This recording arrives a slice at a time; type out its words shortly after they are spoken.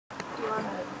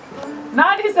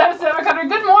97.7 Country.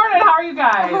 Good morning. How are you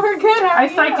guys? We're good. How are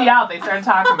you? I psyched you out. They started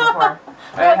talking before.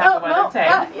 I didn't have the weather tape.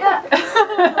 Yeah.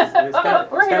 It's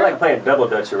kind of like playing double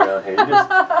dutch around here.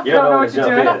 You don't know when to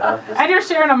jump in, huh? And you're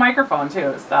sharing a microphone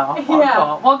too, so cool.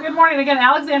 Well, good morning again,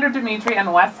 Alexandra, Demetree,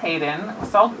 and Wes Hayden.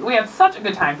 So we had such a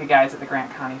good time with you guys at the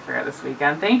Grant County Fair this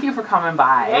weekend. Thank you for coming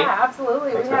by. Yeah,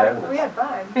 absolutely. We had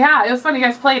fun. Yeah, it was fun. You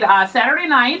guys played Saturday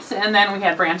night, and then we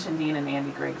had Branch and Dean and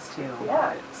Andy Griggs too.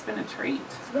 Yeah, it's been a treat.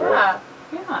 Yeah.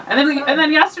 Yeah, and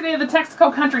then yesterday the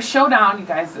Texaco Country Showdown, you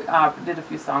guys did a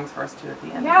few songs for us too at the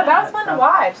end. Yeah, that was fun to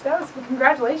watch. That was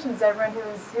congratulations to everyone who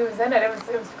was in it. It was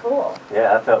cool.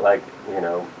 Yeah, I felt like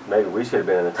maybe we should have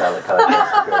been in the talent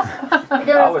contest because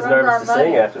I was nervous to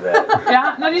sing after that.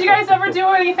 Yeah. Now, did you guys ever do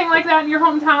anything like that in your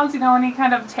hometowns? Any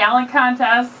kind of talent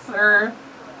contests or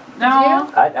no? Did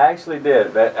you? I actually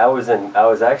did. But I was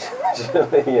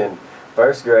actually in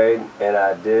first grade, and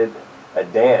I did a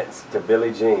dance to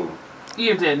Billie Jean.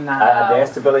 You did not. I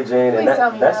danced to Billie Jean, and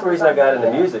that's the reason I got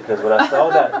into music, because when I saw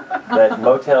that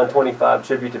Motown 25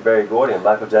 tribute to Berry Gordy and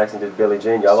Michael Jackson did Billie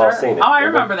Jean, y'all all seen it. Oh, I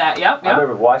remember that. Yep. I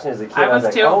remember watching as a kid. I was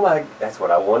like, oh my, that's what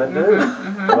I want to do.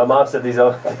 And my mom said these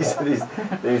little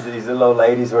old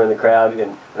ladies were in the crowd,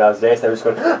 and when I was dancing, they were just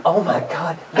going, oh my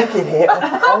God, look at him!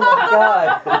 Oh my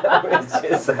God! It's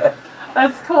just like,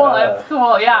 that's cool. That's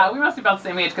cool. Yeah, we must be about the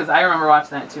same age because I remember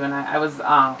watching that too, and I was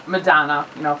Madonna,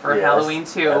 for Halloween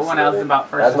too, when I was about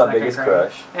first. That's or my second biggest grade.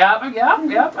 crush. Yep.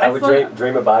 I would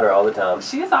dream about her all the time.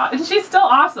 She's still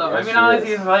awesome. Yes, all these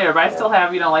years later, but I still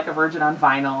have like a Virgin on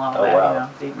vinyl, all that. Wow.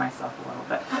 Date myself a little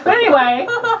bit. But anyway,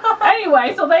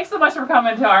 so thanks so much for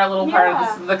coming to our little part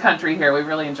of the country here. We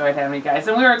really enjoyed having you guys,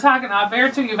 and we were talking off air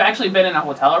too. You've actually been in a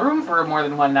hotel room for more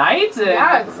than one night.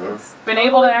 Yeah, it's been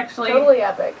able to actually totally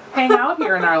epic. Hang out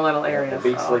here in our little area. The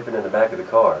beat sleeping in the back of the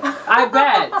car. I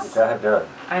bet. Which I have done.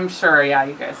 I'm sure, you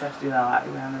guys have to do that a lot.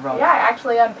 You're on the road. Yeah, I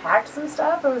actually unpacked some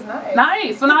stuff. It was nice.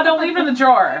 Nice. Well, now don't leave it in the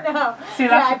drawer. No. See,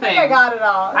 that's the thing. I think I got it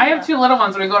all. I have two little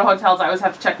ones. When we go to hotels, I always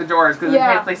have to check the drawers because in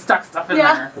case they stuck stuff in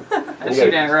there. And she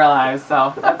didn't realize,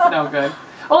 so that's no good.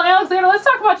 Well, Alexandra, let's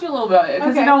talk about you a little bit.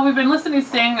 Because, we've been listening to you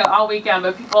sing all weekend,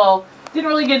 but people didn't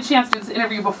really get a chance to do this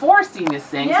interview before seeing you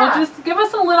sing. Yeah. So just give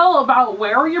us a little about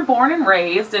where you're born and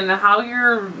raised and how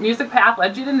your music path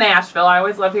led you to Nashville. I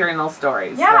always love hearing those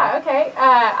stories. Yeah, okay.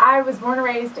 I was born and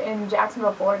raised in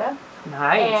Jacksonville, Florida.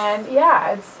 Nice. And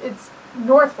it's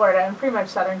North Florida and pretty much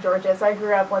southern Georgia. So I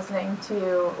grew up listening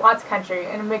to lots of country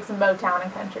and a mix of Motown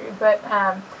and country. But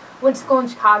went to school in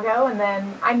Chicago, and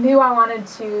then I knew I wanted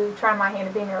to try my hand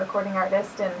at being a recording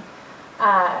artist, and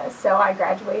so I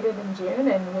graduated in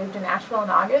June and moved to Nashville in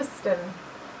August, and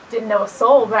didn't know a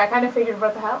soul, but I kind of figured,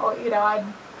 what the hell, I'd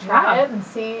try it and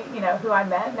see, who I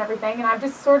met and everything, and I've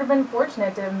just sort of been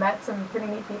fortunate to have met some pretty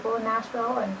neat people in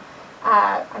Nashville, and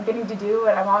I'm getting to do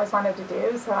what I've always wanted to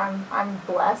do, so I'm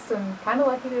blessed and kind of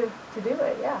lucky to do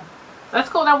it, yeah. That's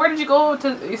cool. Now, where did you go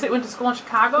to? You said you went to school in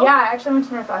Chicago? Yeah, I actually went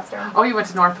to Northwestern. Oh, you went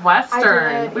to Northwestern.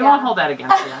 I did, we won't hold that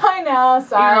against you. I know,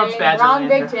 sorry. Wrong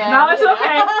Big Ten. No, it's okay.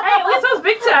 Hey, at least it was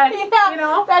Big Ten.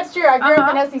 Yeah, that's true. I grew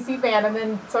up an SEC fan and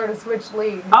then sort of switched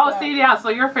leagues. Oh, so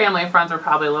your family and friends were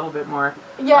probably a little bit more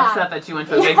upset that you went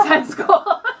to a Big Ten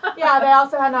school. Yeah, they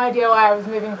also had no idea why I was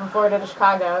moving from Florida to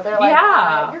Chicago. They're like,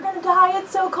 you're going to die, it's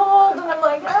so cold. And I'm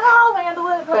like, I'll handle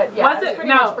it. But yeah, was it? pretty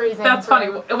much freezing. That's funny.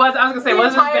 I was going to say,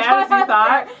 was it as bad as you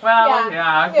thought? Well,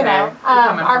 yeah, okay.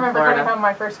 I remember coming home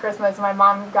my first Christmas, my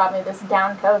mom got me this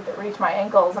down coat that reached my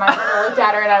ankles, and I kind of looked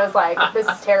at her and I was like, this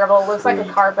is terrible, it looks like a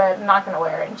carpet, I'm not going to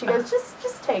wear it. And she goes,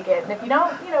 just take it, and if you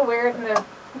don't, wear it in a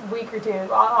week or two,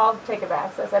 I'll take it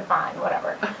back. So I said, fine,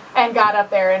 whatever. And got up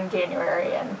there in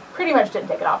January and pretty much didn't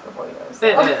take it off for 4 years. So.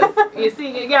 It is. You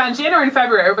see, in January and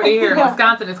February, everybody here in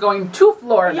Wisconsin is going to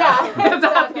Florida. Yeah, it's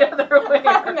not the other way.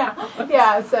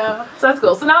 Yeah, so that's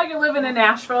cool. So now you're living in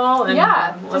Nashville and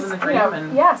living the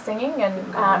dream. Singing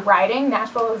and writing.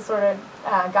 Nashville has sort of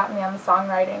gotten me on the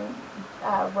songwriting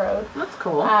road. That's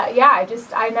cool.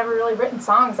 I never really written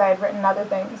songs. I had written other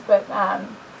things, but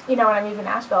when I moved to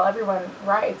Nashville, everyone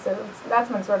writes, so that's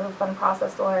been sort of a fun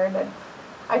process to learn, and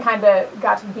I kind of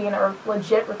got to be in a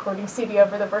legit recording studio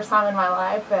for the first time in my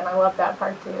life, and I love that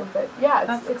part too, but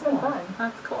yeah, it's been fun.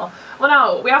 That's cool. Well,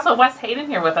 now, we also have Wes Hayden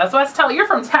here with us. Wes, you're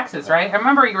from Texas, right? I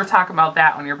remember you were talking about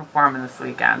that when you were performing this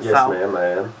weekend. Yes, ma'am, I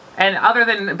am. And other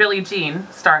than Billie Jean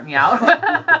starting you out,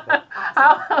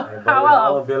 how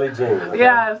else? Billie Jean. Okay.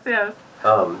 Yes.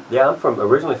 I'm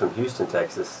originally from Houston,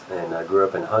 Texas, and I grew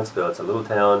up in Huntsville. It's a little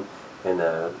town in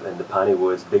the Piney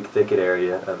Woods, Big Thicket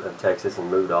area of Texas, and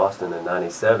moved to Austin in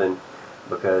 '97.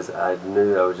 because I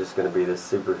knew I was just going to be this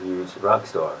super huge rock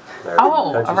star. A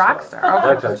rock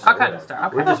star. Okay. A country star.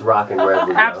 Okay. We're just rocking wherever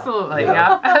we go. Absolutely,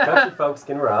 yeah. Country folks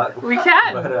can rock. We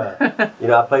can. But, you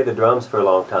know, I played the drums for a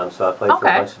long time, so I played for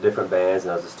a bunch of different bands,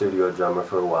 and I was a studio drummer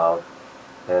for a while.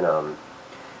 And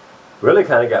really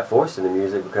kind of got forced into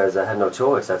music because I had no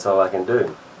choice. That's all I can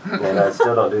do. And I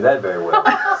still don't do that very well.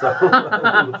 So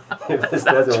if this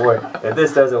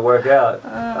doesn't work out,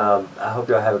 I hope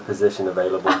you'll have a position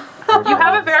available. You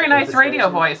have a very nice radio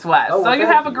voice, Wes. So you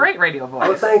have a great radio voice.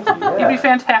 Oh, thank you. Yeah. You'd be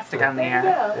fantastic on the air.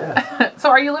 Yeah. So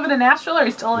are you living in Nashville, or are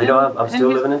you still in? You know, I'm still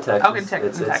living in Texas. Oh, in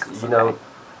Texas. You know,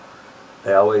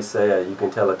 they always say you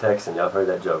can tell a Texan. Y'all heard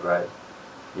that joke, right?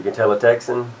 You can tell a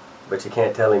Texan, but you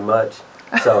can't tell him much.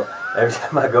 So every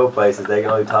time I go places, they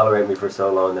can only tolerate me for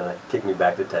so long, then they kick me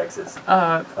back to Texas.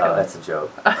 That's a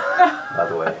joke, by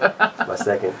the way. My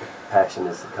second passion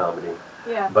is comedy.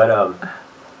 Yeah. But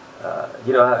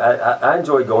you know, I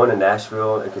enjoy going to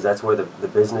Nashville because that's where the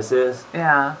business is.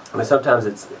 Yeah. I mean, sometimes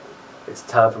it's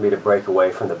time for me to break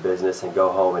away from the business and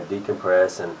go home and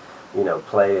decompress and, you know,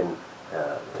 play in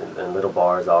little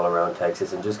bars all around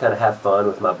Texas and just kind of have fun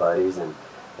with my buddies and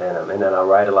then I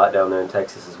write a lot down there in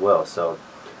Texas as well. So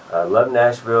I love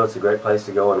Nashville. It's a great place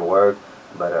to go and work,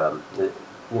 but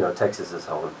you know, Texas is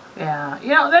home. Yeah, you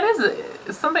know, that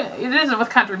is something. It is with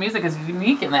country music is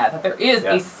unique in that there is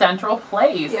a central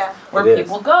place where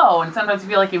people go, and sometimes you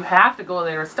feel like you have to go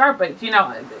there to start. But you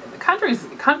know, country's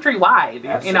countrywide.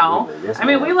 Absolutely. You know, yes, I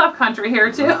mean, we love country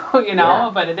here too. You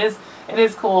know, but it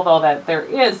is cool though that there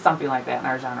is something like that in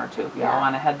our genre too. If you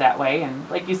want to head that way, and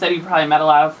like you said, you probably met a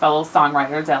lot of fellow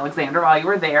songwriters, Alexandra, while you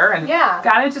were there, and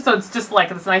got into. So it's just like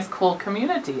this nice, cool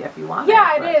community if you want.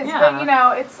 Yeah, it is. But you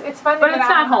know, it's fun. But it's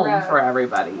not home for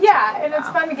everybody. Yeah, and it's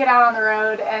fun to get out on the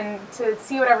road and to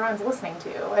see what everyone's listening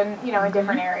to, and you know, in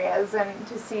different areas, and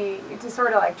to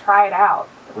sort of like try it out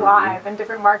live in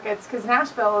different markets, because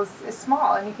Nashville is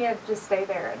small, and you can't just stay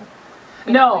there and.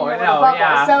 So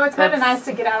it's kind of nice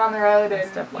to get out on the road,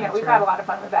 and you know, we've had a lot of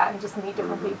fun with that, and just meet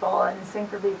different people and sing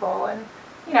for people, and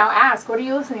you know, ask, what are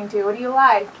you listening to? What do you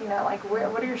like? You know, like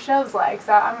what are your shows like?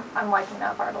 So I'm liking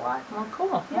that part a lot. Well,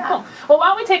 cool. Yeah. Cool. Well, why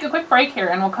don't we take a quick break here,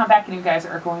 and we'll come back, and you guys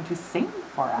are going to sing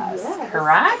for us. Yes.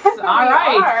 Correct? All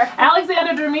right.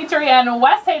 Alexandra, Demetree, and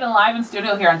Wes Hayden live in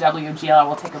studio here on WGLR.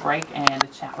 We'll take a break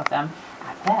and chat with them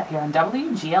after that here on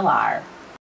WGLR.